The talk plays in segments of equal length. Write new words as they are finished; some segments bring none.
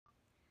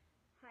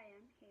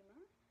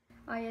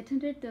I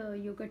attended the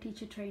yoga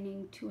teacher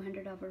training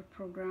 200-hour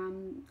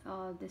program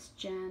this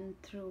Jan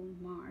through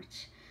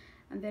March.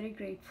 I'm very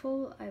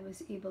grateful I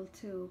was able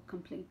to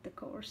complete the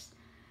course.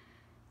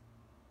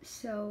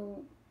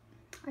 So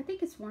I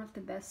think it's one of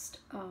the best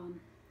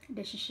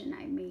decision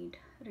I made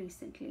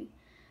recently.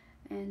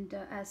 And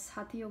as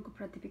Hatha Yoga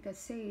Pratipika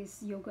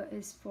says, yoga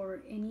is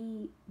for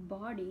any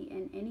body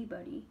and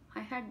anybody.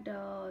 I had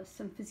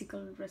some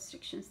physical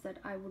restrictions that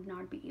I would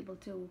not be able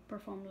to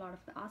perform a lot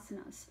of the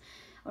asanas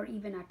or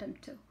even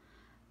attempt to.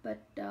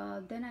 But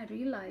then I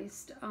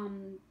realized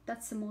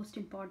that's the most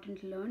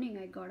important learning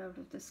I got out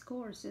of this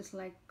course is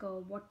like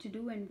what to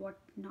do and what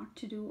not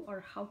to do,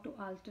 or how to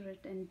alter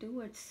it and do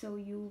it so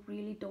you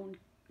really don't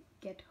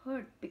get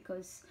hurt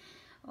because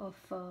of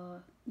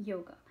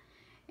yoga.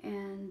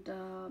 And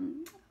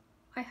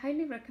I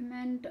highly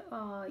recommend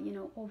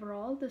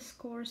overall this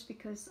course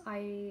because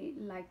I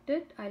liked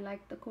it. I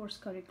liked the course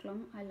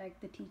curriculum, I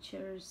liked the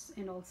teachers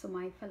and also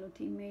my fellow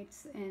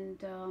teammates. And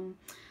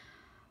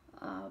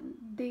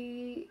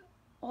they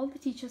all the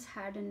teachers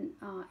had an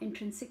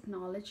intrinsic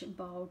knowledge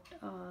about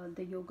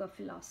the yoga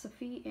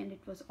philosophy, and it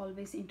was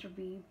always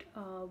interweaved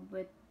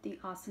with the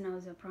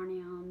asanas or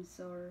pranayams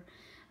or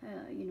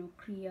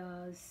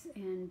kriyas,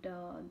 and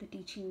the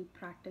teaching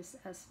practice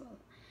as well.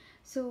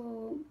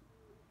 So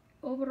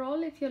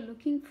overall, if you're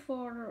looking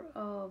for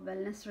a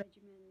wellness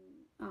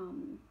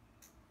regimen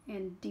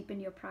and deepen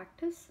your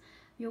practice,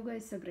 yoga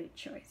is a great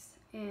choice.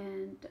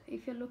 And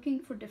if you're looking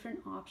for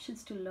different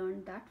options to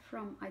learn that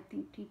from, I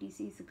think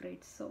TTC is a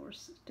great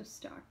source to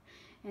start.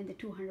 And the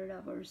 200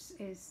 hours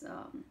is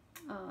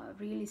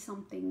really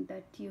something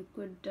that you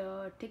could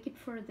take it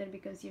further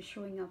because you're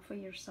showing up for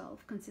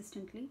yourself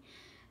consistently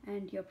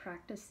and you're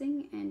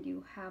practicing and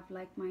you have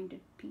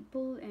like-minded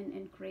people and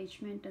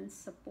encouragement and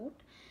support.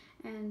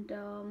 And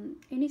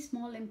any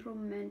small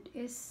improvement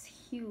is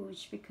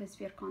huge because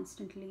we are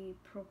constantly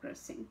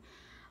progressing.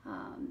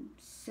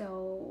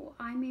 So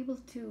I'm able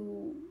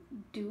to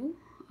do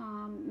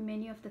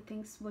many of the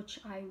things which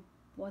I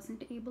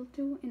wasn't able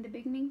to in the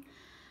beginning.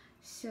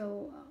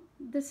 So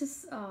this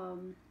has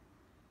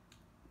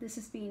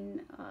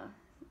been a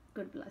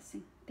good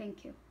blessing.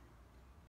 Thank you.